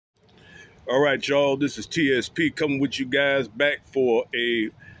All right, y'all, this is TSP coming with you guys back for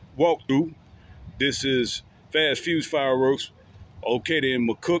a walkthrough. This is Fast Fuse Fireworks located in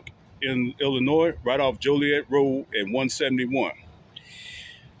McCook in Illinois, right off Joliet Road and 171.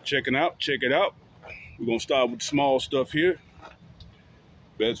 Check it out. We're going to start with the small stuff here.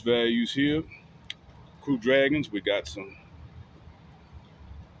 Best values here. Crew Dragons, we got some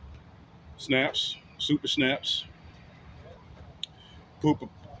snaps, super snaps.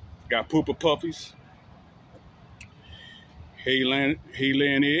 Got Pooper Puffies. Hayland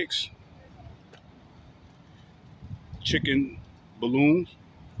eggs. Chicken balloons.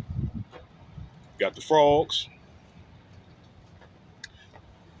 Got the frogs.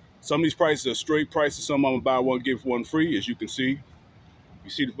 Some of these prices are straight prices. Some of them buy one, give one free, as you can see. You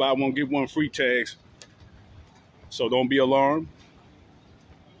see the buy one, give one free tags. So don't be alarmed.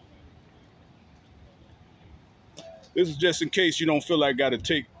 This is just in case you don't feel like got to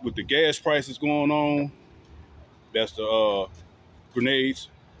take with the gas prices going on. That's the grenades,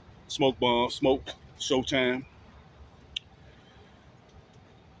 smoke bombs, smoke, showtime.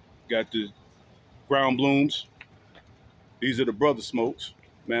 Got the ground blooms. These are the brother smokes,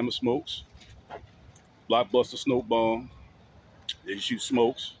 mama smokes. Blockbuster smoke bomb. They shoot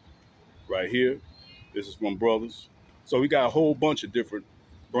smokes right here. This is from Brothers. So we got a whole bunch of different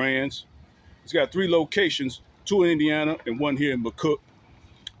brands. It's got 3 locations, 2 in Indiana and 1 here in McCook.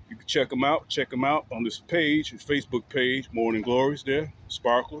 You can check them out. Check them out on this page, his Facebook page, Morning Glories there,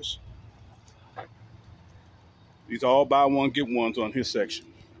 sparklers. These are all buy one, get ones on his section.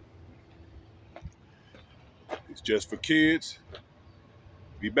 It's just for kids.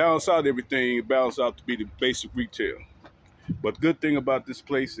 If you balance out everything, it balance out to be the basic retail. But the good thing about this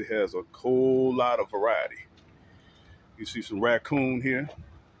place, it has a whole lot of variety. You see some raccoon here.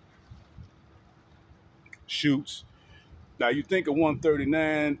 Shoots. Now you think of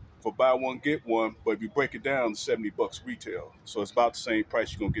 $139 for buy one, get one, but if you break it down, $70 retail. So it's about the same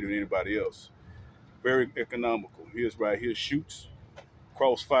price you're gonna get with anybody else. Very economical. Here's right here, shoots.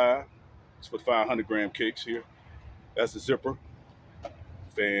 Crossfire. It's for 500 gram cakes here. That's the zipper.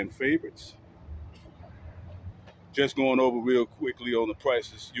 Fan favorites. Just going over real quickly on the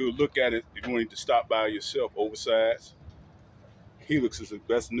prices. You'll look at it if you need to stop by yourself. Oversized. Helix is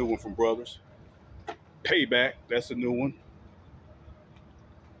that's a new one from Brothers. Payback, that's a new one.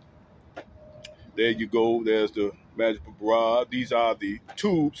 There you go. There's the Magical Barrage. These are the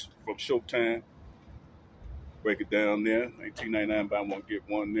tubes from Showtime. Break it down there. $19.99 buy one, get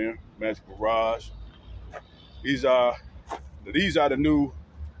one there. Magical Barrage. These are the new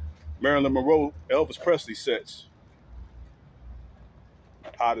Marilyn Monroe Elvis Presley sets.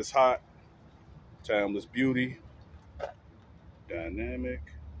 Hot is Hot. Timeless Beauty. Dynamic.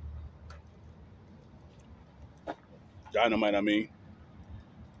 Dynamite, I mean.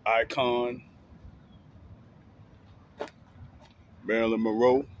 Icon. Marilyn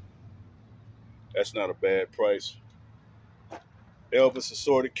Monroe. That's not a bad price. Elvis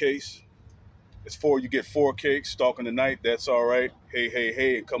assorted case. It's 4, you get 4 cakes. Stalking the Night, that's all right. Hey, hey,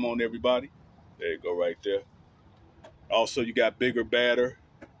 hey, and come on, everybody. There you go, right there. Also, you got bigger, badder.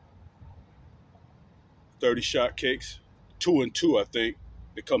 30-shot cakes. 2 and 2, I think.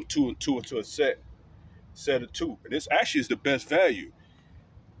 They come 2 and 2 into a set. Set of 2. And this actually is the best value.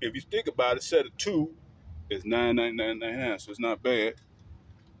 If you think about it, set of 2 is $9.99.99, so it's not bad.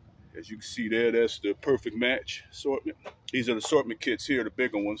 As you can see there, that's the perfect match assortment. These are the assortment kits here, the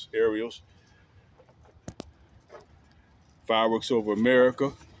bigger ones, aerials. Fireworks Over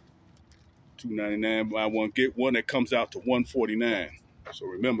America, $2.99 buy one, get one. That comes out to $149. So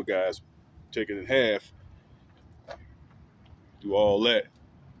remember, guys, take it in half. Do all that.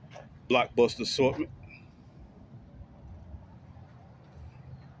 Blockbuster assortment.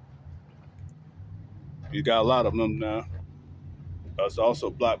 You got a lot of them now. It's also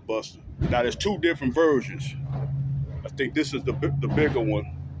Blockbuster. Now there's 2 different versions. I think this is the bigger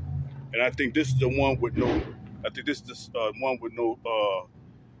one, and I think this is the one with no. I think this is the one with no.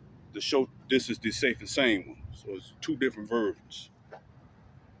 The show. This is the Safe and Sane one. So it's 2 different versions.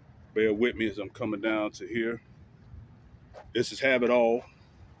 Bear with me as I'm coming down to here. This is Have It All.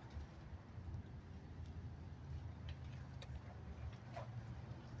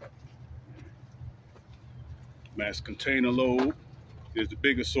 Mass container load. There's the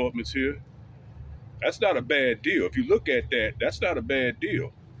big assortments here. That's not a bad deal. If you look at that, that's not a bad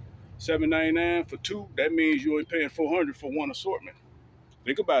deal. $7.99 for 2. That means you're only paying $400 for 1 assortment.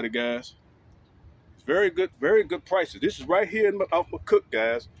 Think about it, guys. It's very good prices. This is right here off McCook,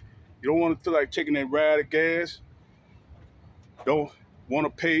 guys. You don't want to feel like taking that ride of gas. Don't want to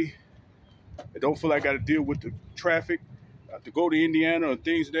pay. Don't feel like I got to deal with the traffic. To go to Indiana or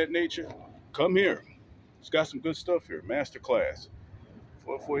things of that nature. come here. It's got some good stuff here. Masterclass.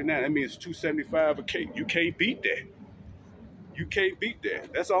 $4.49. That means $2.75 a cake. You can't beat that. You can't beat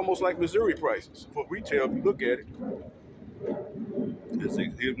that. That's almost like Missouri prices for retail if you look at it.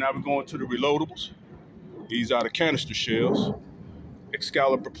 Now we're going to the reloadables. These are the canister shells.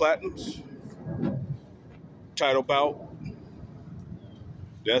 Excalibur Platinums. Title Bout.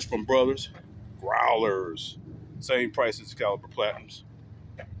 That's from Brothers. Growlers. Same price as Excalibur Platinums.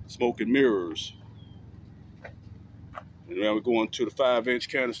 Smoke and Mirrors. And now we're going to the 5-inch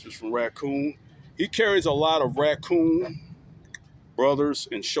canisters from Raccoon. He carries a lot of Raccoon, Brothers,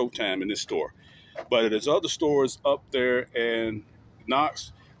 and Showtime in this store. But there's other stores up there in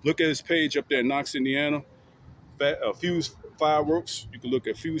Knox. Look at his page up there in Knox, Indiana. Fuse Fireworks. You can look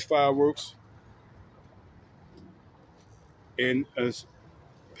at Fuse Fireworks in his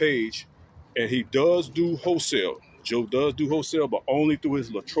page. And he does do wholesale. Joe does do wholesale, but only through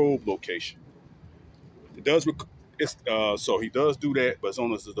his Latrobe location. It does, so he does do that, but it's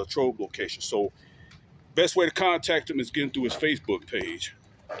on his Latrobe location. So best way to contact him is getting through his Facebook page.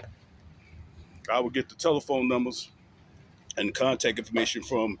 I will get the telephone numbers and contact information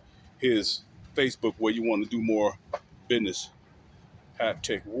from his Facebook where you want to do more business.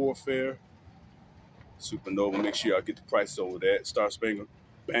 High-tech warfare. Supernova, make sure I get the prices over that. Star Spangled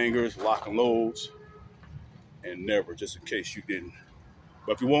Bangers, Lock and Loads, and Never, just in case you didn't.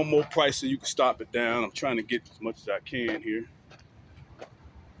 But if you want more pricing, you can stop it down. I'm trying to get as much as I can here.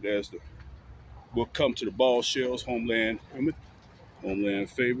 We'll come to the ball shells, Homeland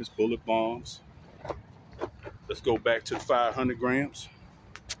Favorites, Bullet Bombs. Let's go back to the 500 grams.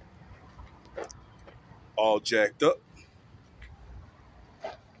 All jacked up.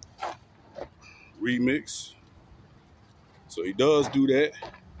 Remix. So he does do that.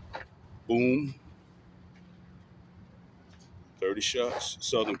 Boom. 30 shots.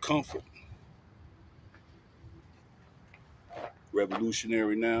 Southern Comfort.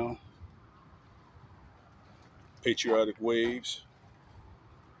 Revolutionary Now. Patriotic Waves.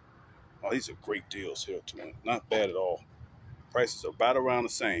 Oh, these are great deals here too. Not bad at all. Prices are about around the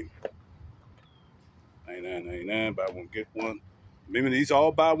same. $99.99, buy one, get one. Remember, these are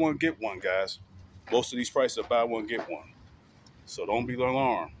all buy one, get one, guys. Most of these prices are buy one, get one. So don't be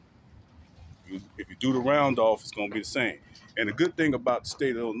alarmed. If you do the round off, it's going to be the same. And the good thing about the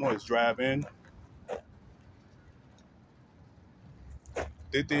state of Illinois is drive in.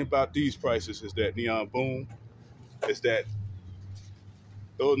 The thing about these prices is that Neon Boom is that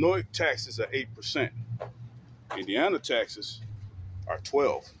Illinois taxes are 8%. Indiana taxes are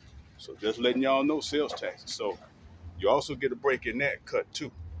 12%. So just letting y'all know sales taxes. So you also get a break in that cut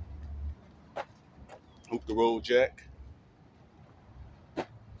too. Hoop the Road Jack.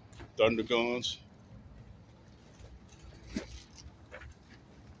 Thunder Guns.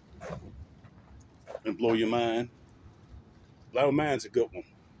 And Blow Your Mind. Blow Your Mind's a good one.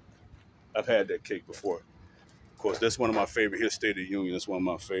 I've had that cake before. Of course, that's one of my favorite. Here's State of the Union. That's one of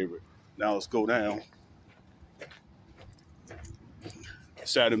my favorite. Now let's go down.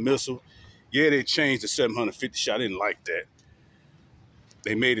 Saturn Missile. Yeah, they changed the 750 shot. I didn't like that.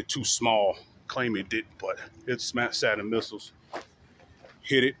 They made it too small. Claim it didn't, but it's Saturn Missiles.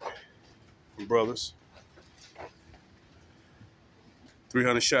 Hit it from Brothers.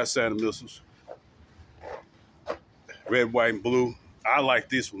 300 shot Saturn Missiles. Red, white, and blue. I like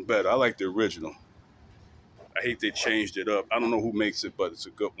this one better. I like the original. I hate they changed it up. I don't know who makes it, but it's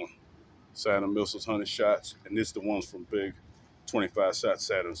a good one. Saturn Missiles, 100 shots. And this is the ones from Big, 25 shot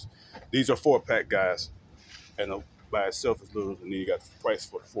Saturns. These are 4-pack, guys. And by itself is little, and then you got the price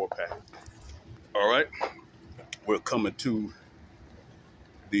for the 4-pack. All right. We're coming to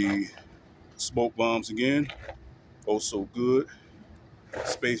the smoke bombs again. Oh, so good.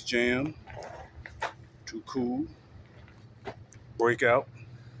 Space Jam. Too Cool. Breakout.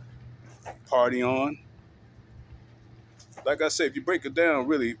 Party On. Like I said, if you break it down,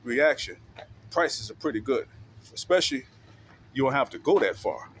 really, reaction, prices are pretty good. Especially, you don't have to go that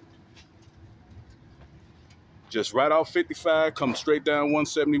far. Just right off 55, come straight down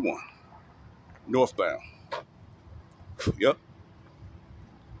 171. Northbound. Yep.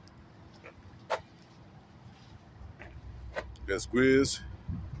 That's Grizz.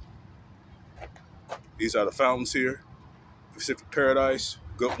 These are the fountains here. Pacific Paradise,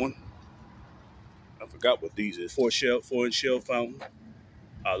 good one. I forgot what these is. 4-inch shell fountain.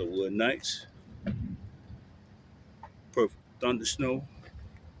 Hollywood Nights. Perfect Thunder Snow.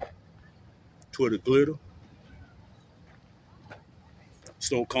 Twitter Glitter.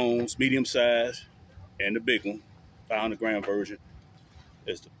 Snow cones, medium size, and the big one, 500 gram version.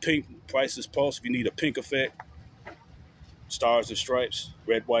 There's the pink Prices Pulse if you need a pink effect. Stars and Stripes,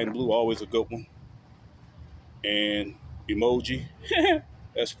 red, white, and blue, always a good one. And Emoji,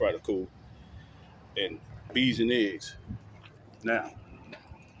 that's probably cool. And Bees and Eggs. Now,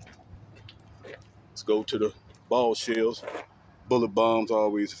 let's go to the ball shells. Bullet Bombs,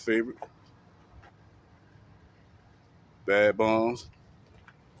 always a favorite. Bad Bombs.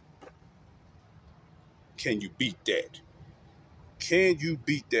 Can you beat that? Can you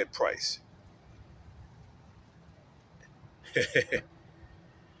beat that price?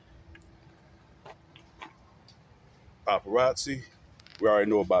 Paparazzi, we already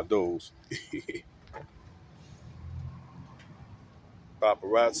know about those.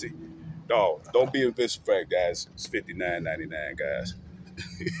 Paparazzi, dog, don't be invincible fact, guys. It's $59.99, guys.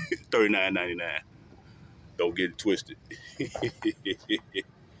 $39.99. Don't get it twisted.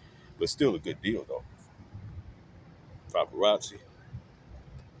 But still a good deal, though. Paparazzi,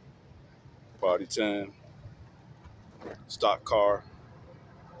 Party Time, Stock Car,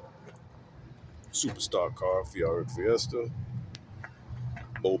 Superstar Car, Joliet Fiesta,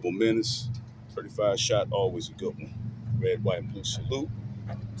 Mobile Menace, 35 shot, always a good one. Red, white, and blue salute,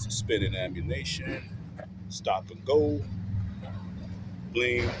 suspended ammunition, stop and go,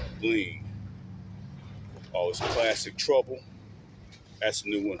 bling, bling. Always a classic Trouble. That's a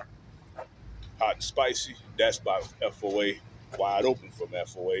new one. Hot and Spicy, that's by FOA, wide open from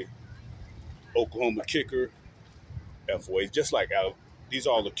FOA. Oklahoma Kicker, FOA, just like out. These are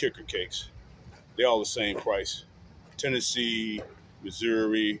all the Kicker cakes. They're all the same price. Tennessee,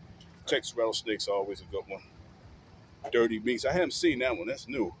 Missouri, Texas Rattlesnake's always a good one. Dirty Meats, I haven't seen that one, that's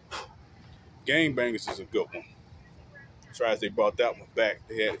new. Gangbangers is a good one. As they brought that one back,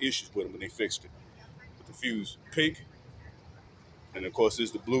 they had issues with them when they fixed it. With the fuse pink, and of course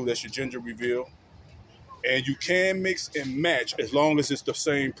there's the blue, that's your ginger reveal. And you can mix and match as long as it's the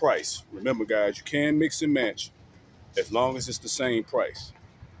same price. Remember guys, you can mix and match as long as it's the same price.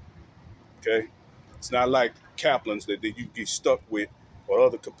 Okay? It's not like Kaplan's that you get stuck with, or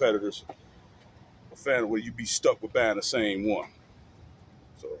other competitors, or fan where you be stuck with buying the same one.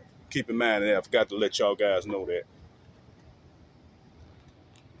 So keep in mind that. I forgot to let y'all guys know that.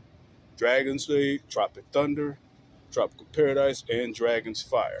 Dragon's Blade, Tropic Thunder, Tropical Paradise, and Dragon's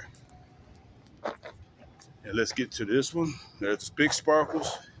Fire. And let's get to this one. There's the big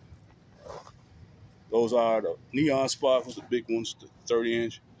sparkles. Those are the neon sparkles, the big ones, the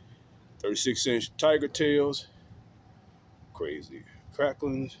 30-inch, 36-inch Tiger Tails, crazy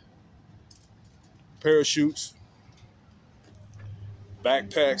cracklings, parachutes,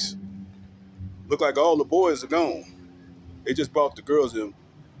 backpacks. Look like all the boys are gone. They just brought the girls in,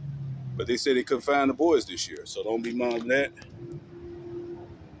 but they said they couldn't find the boys this year, so don't be minding that.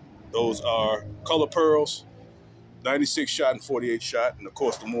 Those are Color Pearls, 96 shot and 48 shot, and of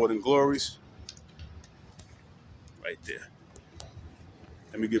course the More Than Glories, right there.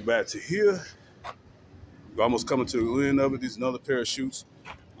 Let me get back to here. We're almost coming to the end of it. These are another pair of shoots.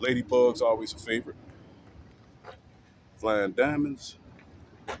 Ladybug's always a favorite. Flying Diamonds,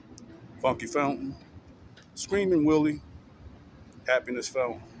 Funky Fountain, Screaming Willie, Happiness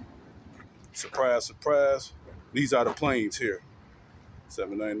Fountain, Surprise, Surprise. These are the planes here.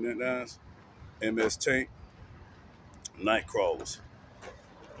 799s, MS Tank, Nightcrawlers,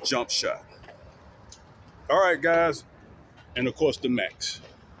 Jump Shot. All right, guys. And of course, the Max.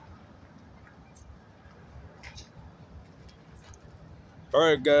 All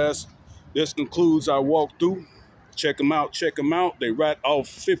right, guys. This concludes our walkthrough. Check them out. Check them out. They right off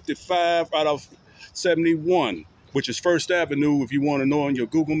 55, right off 71, which is First Avenue if you want to know on your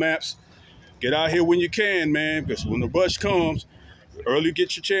Google Maps. Get out here when you can, man, because when the rush comes, the earlier you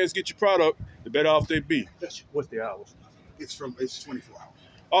get your chance, get your product, the better off they be. What's the hours? It's 24 hours.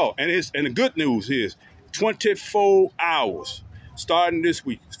 Oh, and the good news is 24 hours starting this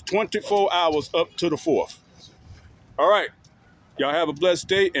week. 24 hours up to the 4th. All right. Y'all have a blessed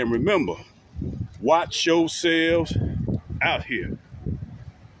day, and remember, watch yourselves out here.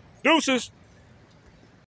 Deuces.